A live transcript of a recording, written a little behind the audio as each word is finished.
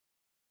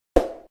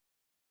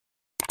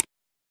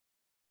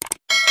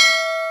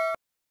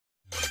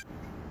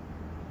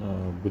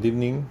Good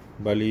evening.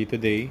 Bali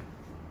today,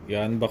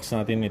 i-unbox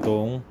natin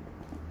itong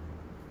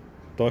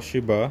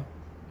Toshiba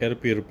air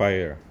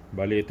purifier.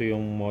 Bali ito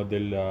yung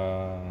model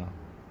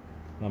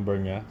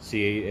number niya,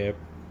 CAF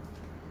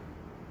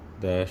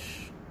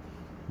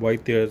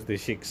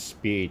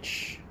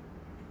Y36PH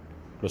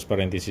close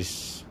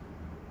parenthesis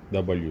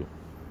W.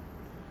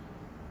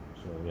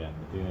 So yan,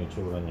 ito yung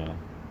itsura niya.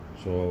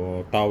 So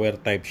tower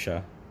type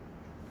siya.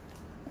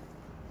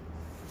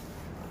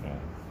 Yan.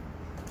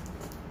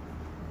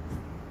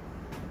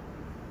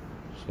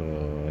 So,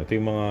 ito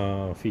yung mga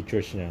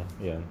features niya.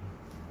 Yan.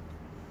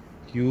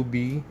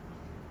 UV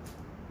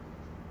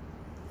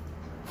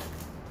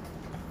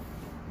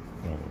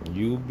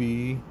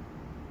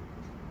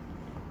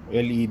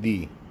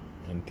LED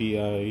and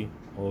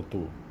TiO2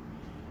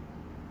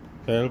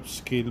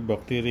 helps kill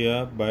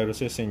bacteria,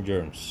 viruses, and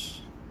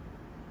germs.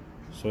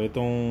 So,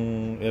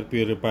 itong air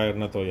purifier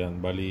na to,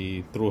 yan,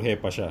 bali TRUE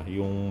HEPA siya,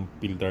 yung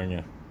filter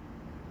niya.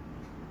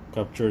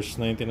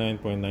 Captures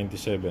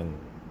 99.97%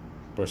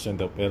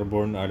 of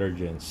airborne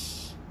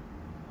allergens.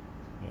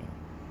 Yeah.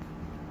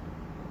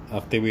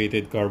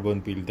 Activated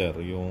carbon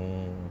filter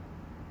yung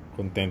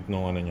content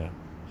ng ano niya.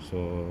 So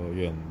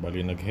yun,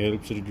 bali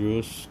nag-helps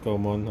reduce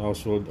common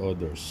household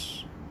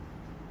odors.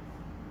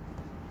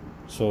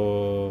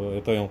 So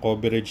ito yung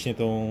coverage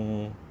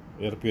nitong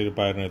air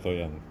purifier nito,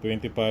 yan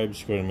 25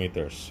 square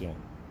meters yan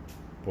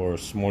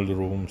for small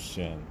rooms,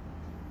 yan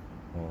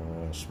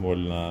small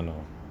na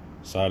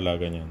sala,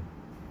 ganyan.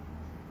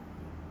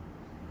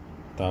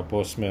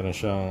 Tapos meron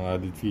siyang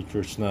added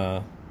features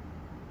na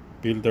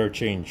filter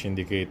change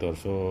indicator.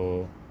 So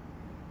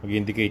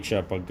mag-indicate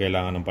siya pag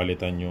kailangan ng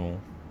palitan yung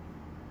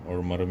or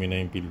marumi na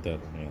yung filter.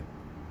 Ayan.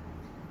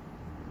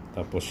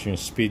 Tapos yung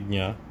speed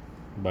niya,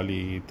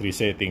 bali 3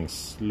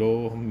 settings: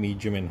 low,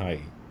 medium, and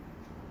high.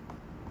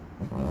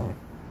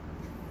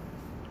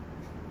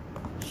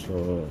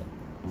 So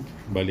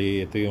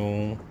bali ito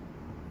yung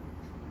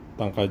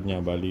tangkad niya,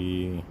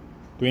 bali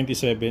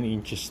 27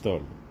 inches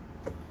tall.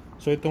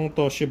 So itong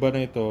Toshiba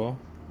na ito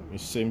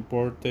is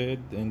imported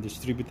and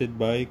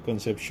distributed by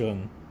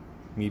Conception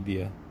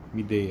Media.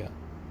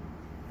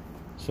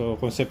 So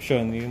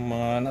Conception, yung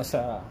mga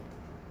nasa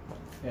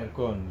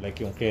aircon,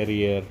 like yung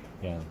carrier,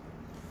 yan.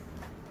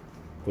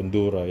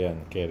 Pundura,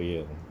 yan,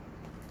 carrier.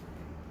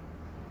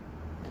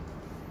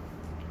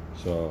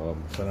 So,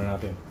 buksan na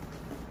natin.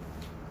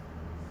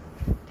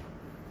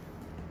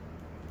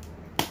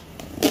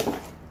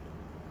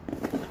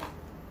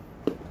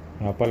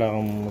 Nga pala,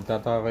 kung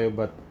magtataka kayo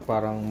ba't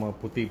parang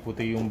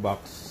maputi-puti yung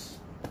box,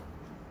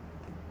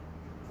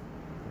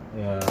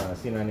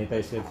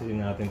 sinanitize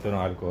natin ito ng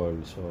alcohol.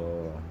 So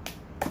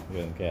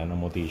yun, kaya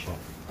namuti siya.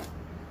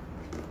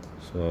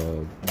 So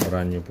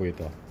brand new po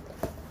ito.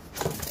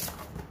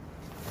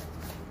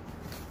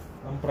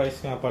 Ang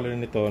price nga pala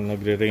nito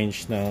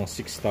nagre-range ng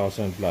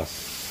 6,000 plus.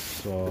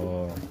 So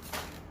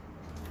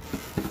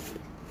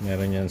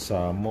meron yan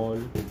sa mall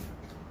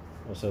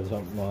o sa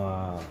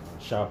mga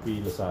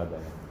Shopee, Lazada.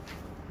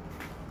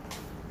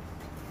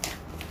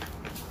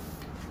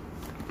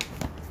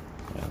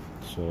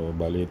 So,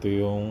 bali ito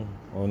yung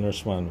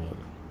owner's manual.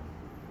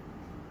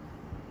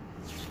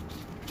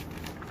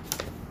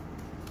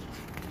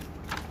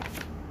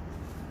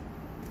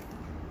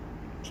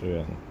 So,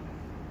 yan.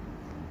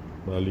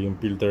 Bali yung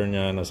filter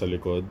niya nasa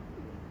likod.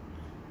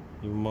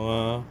 Yung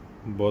mga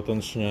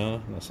buttons niya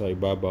nasa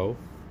ibabaw.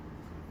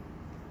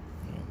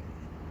 Yan.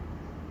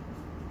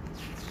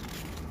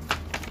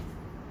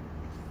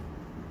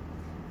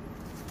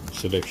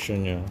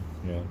 Selection niya.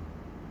 Yan.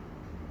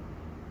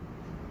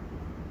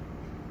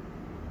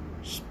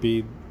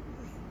 Speed,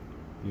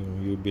 yung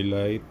UV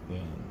light,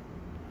 yan.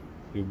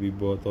 UV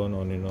button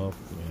on and off,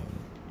 yan.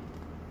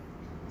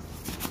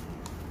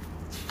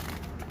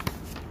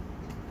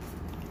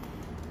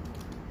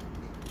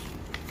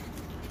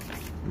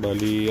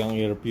 Bali ang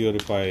air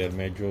purifier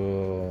medyo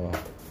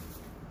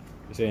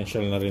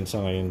essential na rin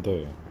sa ngayon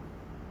to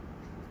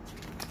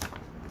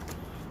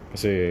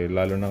kasi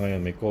lalo na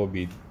ngayon may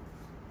COVID.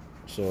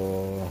 So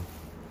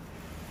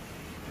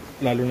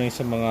lalo na yung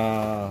sa mga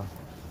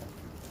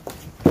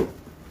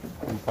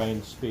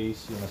confined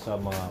space, yung nasa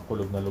mga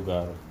kulog na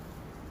lugar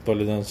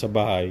tulad ng sa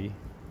bahay.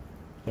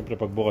 Siyempre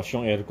pag bukas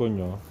yung aircon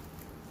nyo,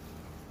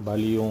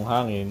 bali yung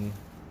hangin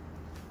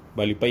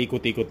bali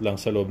paikot-ikot lang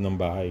sa loob ng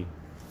bahay.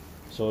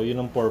 So yun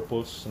ang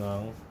purpose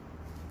ng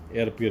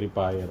air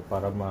purifier,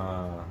 para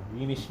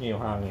malinis nyo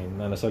yung hangin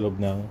na nasa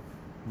loob ng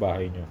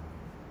bahay nyo.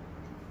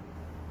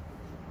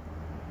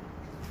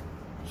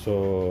 So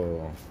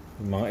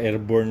yung mga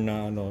airborne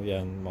na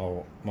yan,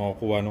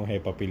 makukuha ng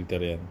HEPA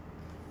filter yan.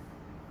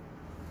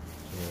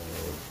 So,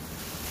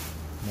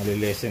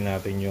 malilesen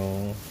natin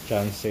yung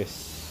chances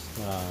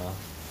na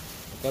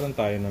magkaroon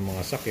tayo ng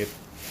mga sakit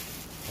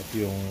at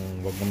yung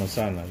wag naman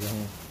sana, yung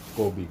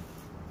COVID.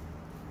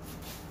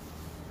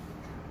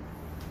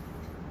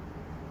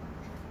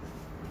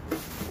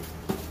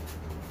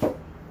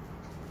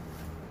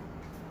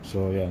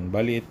 So, yan.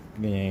 Balit,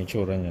 ganyan yung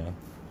itsura niya.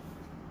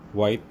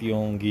 White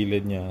yung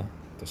gilid niya.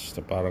 Tapos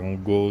parang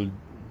gold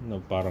na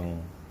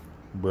parang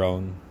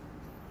brown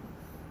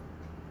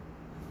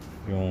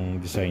yung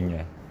design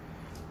niya.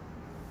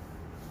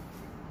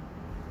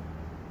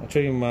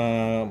 Actually,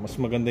 mas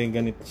maganda yung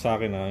ganito sa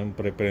akin, yung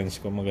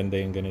preference ko, maganda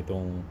yung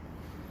ganitong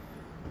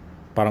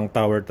parang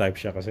tower type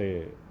siya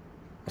kasi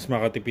mas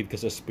makatipid ka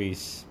sa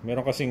space.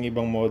 Meron kasing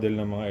ibang model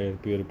ng mga air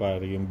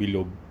purifier, yung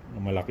bilog, na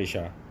malaki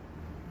siya.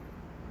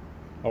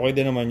 Okay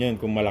din naman yun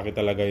kung malaki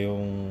talaga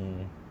yung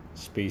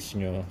space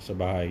nyo sa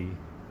bahay.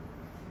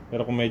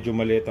 Pero kung medyo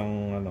maliit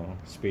ang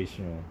space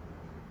nyo,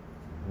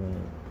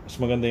 mas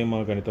maganda yung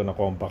mga ganito na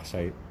compact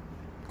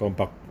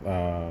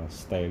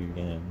style,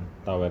 ganyan,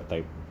 tower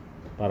type,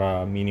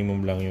 para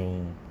minimum lang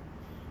yung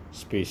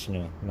space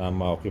nyo na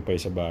ma-occupy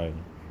sa bahay.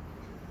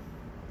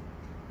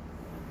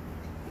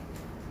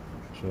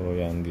 So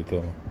yan,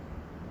 dito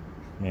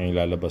may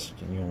lalabas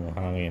yung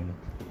hangin.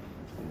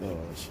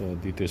 So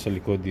dito sa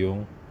likod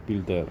yung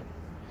filter,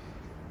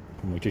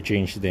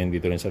 mag-change din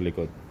dito rin sa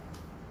likod.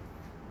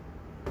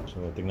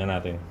 So tingnan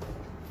natin.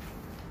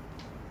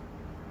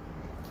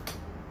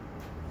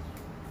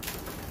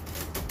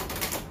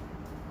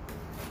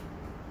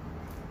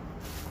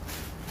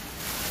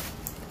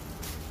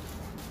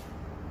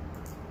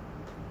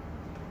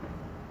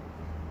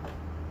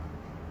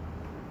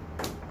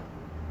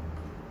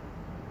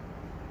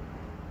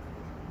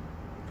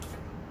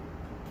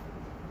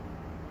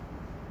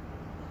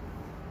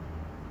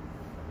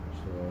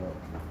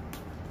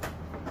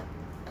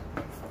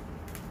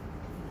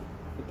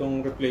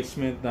 Itong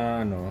replacement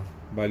na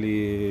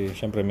bali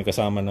syempre may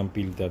kasama ng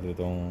filter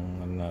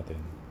itong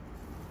natin.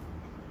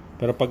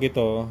 Pero pag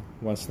ito,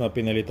 once na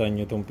pinalitan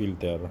nyo itong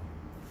filter,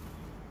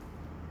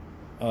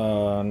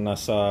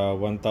 nasa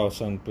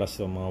 1,000 plus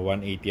o mga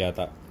 180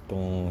 yata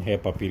itong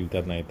HEPA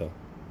filter na ito.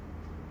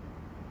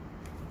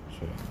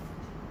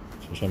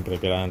 So syempre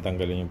kailangan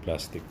tanggalin yung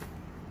plastic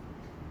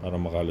para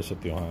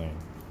makalusot yung hangin.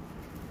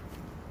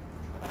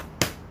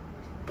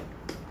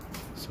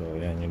 So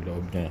yan yung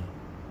loob niya.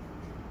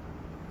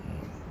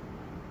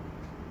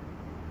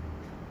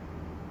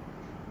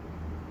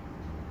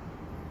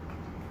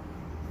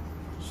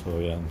 So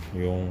yan,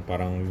 yung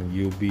parang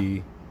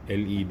UV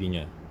LED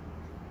niya.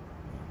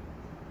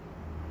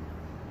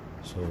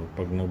 So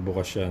pag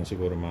nagbukas yan,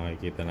 siguro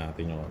makikita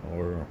natin yun,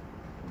 or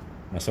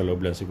nasa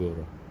loob lang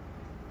siguro.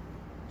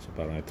 So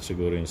parang ito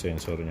siguro yung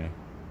sensor niya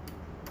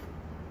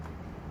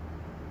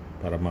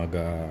para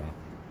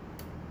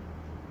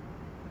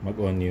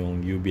mag-on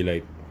yung UV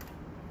light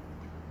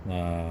na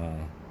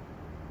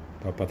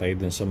papatay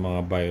dun sa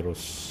mga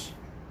virus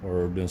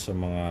or dun sa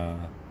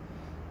mga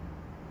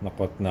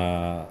nakot na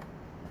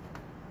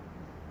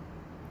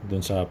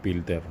dun sa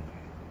filter.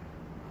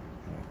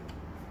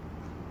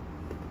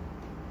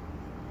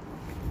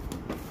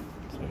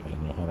 So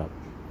yan yung harap.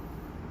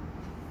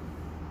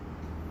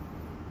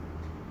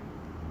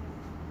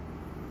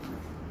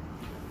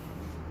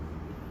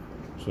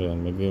 So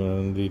yan, may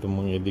dito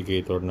mga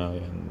indicator na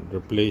yan.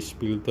 Replace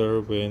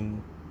filter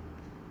when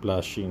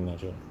flashing na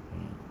siya.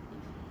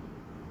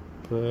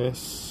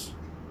 Press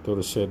to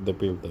reset the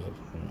filter.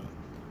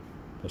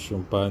 Tapos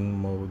yung pan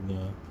mode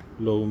niya,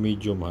 low,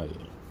 medium,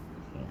 high.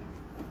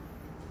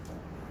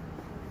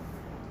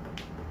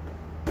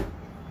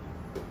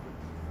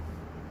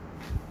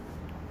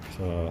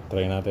 So,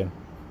 try natin.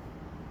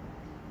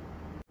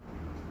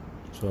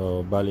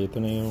 So, bali ito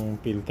na yung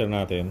filter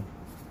natin.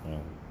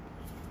 Ayan.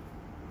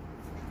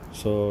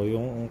 So,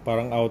 yung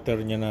parang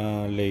outer niya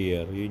na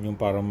layer, yun yung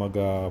parang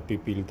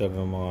mag-filter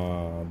ng mga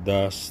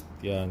dust,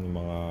 yan,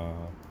 yung mga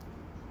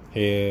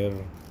hair,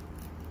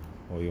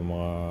 o yung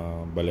mga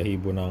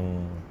balahibo ng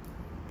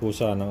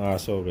pusa, ng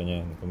aso,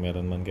 ganyan, kung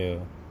meron man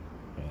kayo.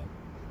 Ayan.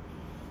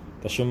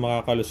 Tapos yung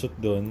makakalusot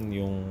doon,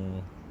 yung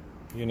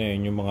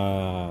yung mga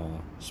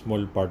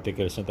small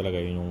particles na talaga,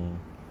 yung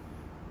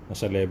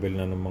nasa level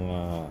na ng mga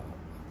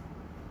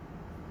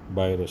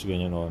virus,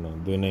 ganyan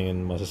doon na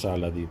yun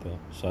masasala dito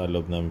sa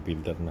loob ng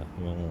filter na,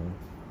 yung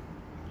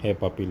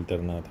HEPA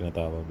filter na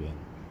tinatawag yan.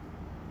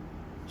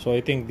 So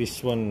I think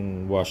this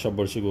one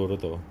washable siguro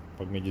to.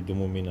 Pag medyo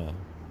dumumi na,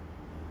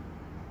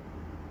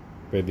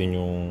 pwede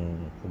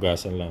nyong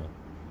hugasan lang.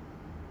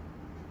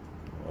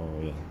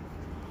 Yan.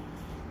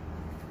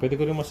 Pwede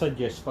ko rin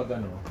masuggest pag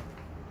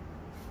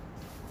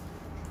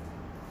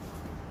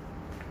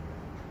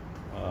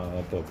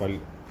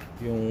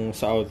yung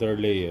sa outer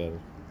layer,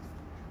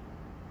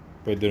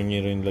 pwede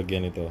nyo rin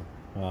lagyan ito.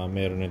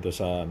 Meron ito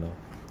sa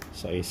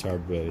sa Ace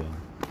Hardware yan.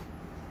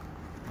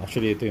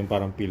 Actually ito yung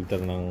parang filter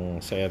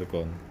sa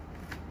aircon.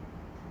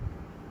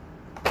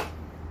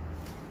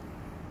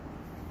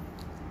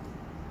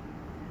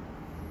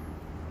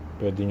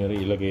 Pwede nyo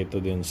rin ilagay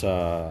ito din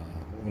sa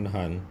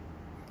unahan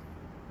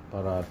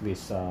para at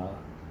least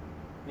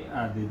may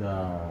added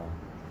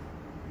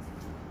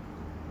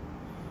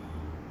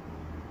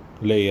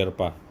layer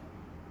pa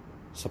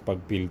sa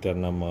pag-filter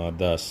ng mga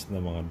dust,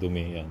 ng mga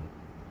dumi yan.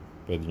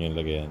 Pwede nyo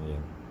lagayan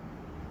yan.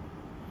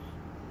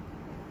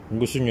 Kung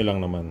gusto nyo lang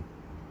naman.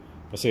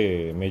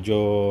 Kasi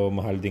medyo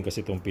mahal din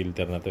kasi itong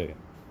filter na to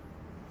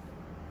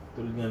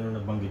Tulad nga nung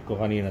nabanggit ko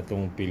kanina,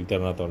 itong filter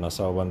na to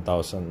nasa 1,000,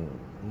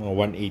 mga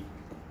 1,800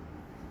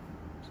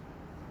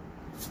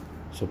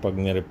 So pag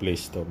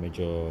ni-replace to,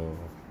 medyo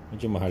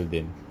mahal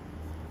din.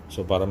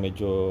 So para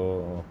medyo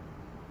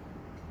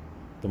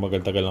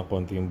tumagal-tagal ng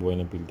konti yung buhay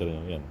ng filter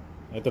nyo, yan.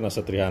 Ito nasa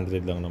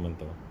 300 lang naman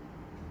to.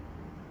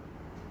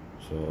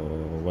 So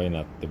why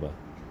not, diba?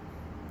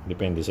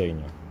 Depende sa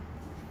inyo.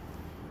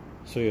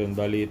 So yun,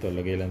 bali ito,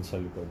 lagay lang sa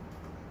likod.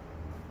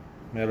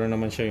 Meron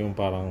naman siya yung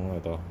parang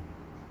ito,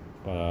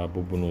 para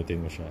bubunutin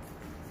mo siya.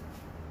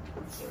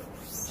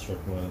 Short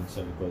mo lang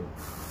sa likod.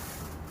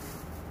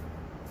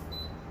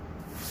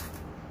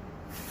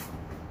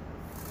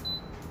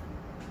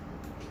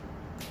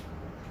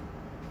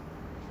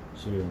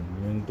 So yun,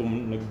 yung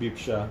nag-beep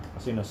siya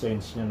kasi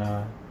na-sense niya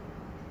na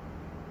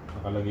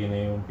nakalagay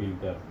na yung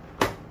filter.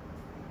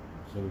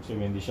 So ibig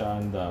sabihin hindi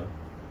siya andar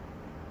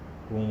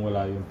kung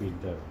wala yung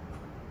filter.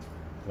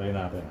 Try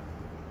natin.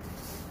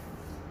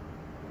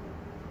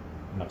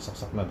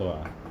 Naksaksak na to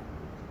ah.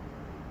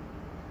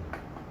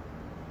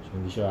 So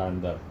hindi siya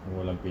andar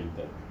kung walang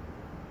filter.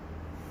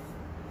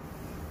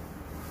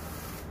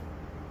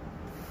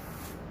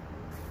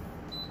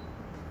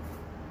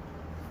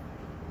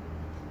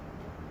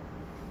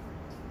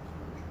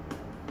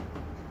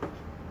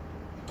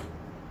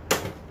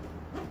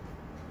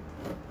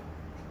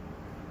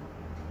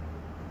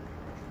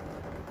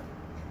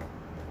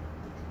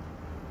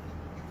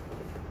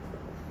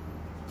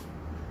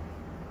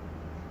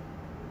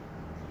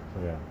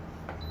 Ayan.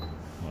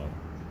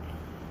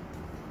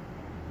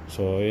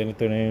 So, yan,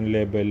 ito na yung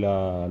level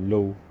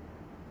low.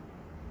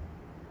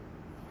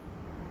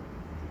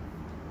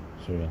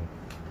 So, yan.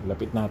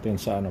 Lapit natin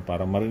sa ano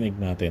para marinig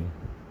natin.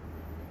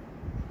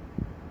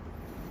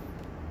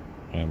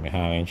 Ayan, may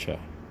hangin siya.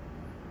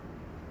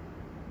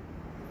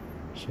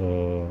 So,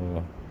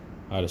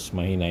 halos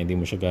mahina. Hindi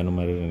mo siya gano'ng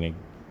maririnig.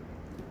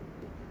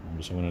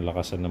 Gusto mo ng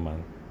lakasan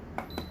naman.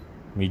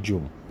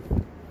 Medium.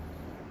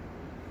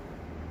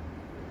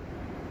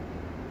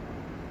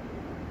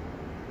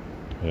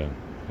 Ayan.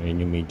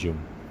 Ayan yung medium.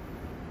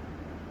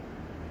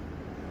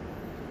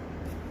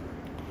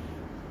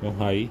 Yung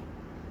high.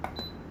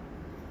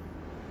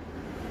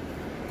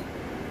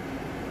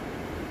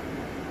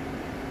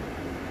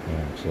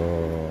 Ayan. So,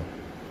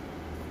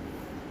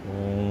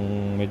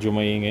 kung medyo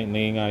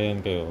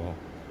naiingayan kayo,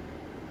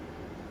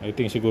 I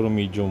think siguro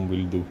medium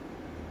will do.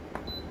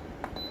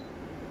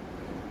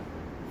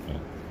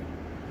 Ayan.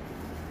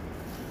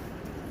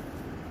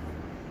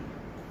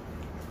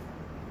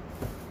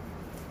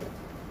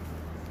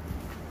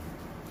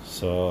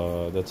 So,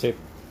 that's it.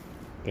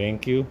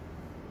 Thank you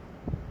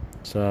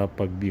sa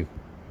pag-view.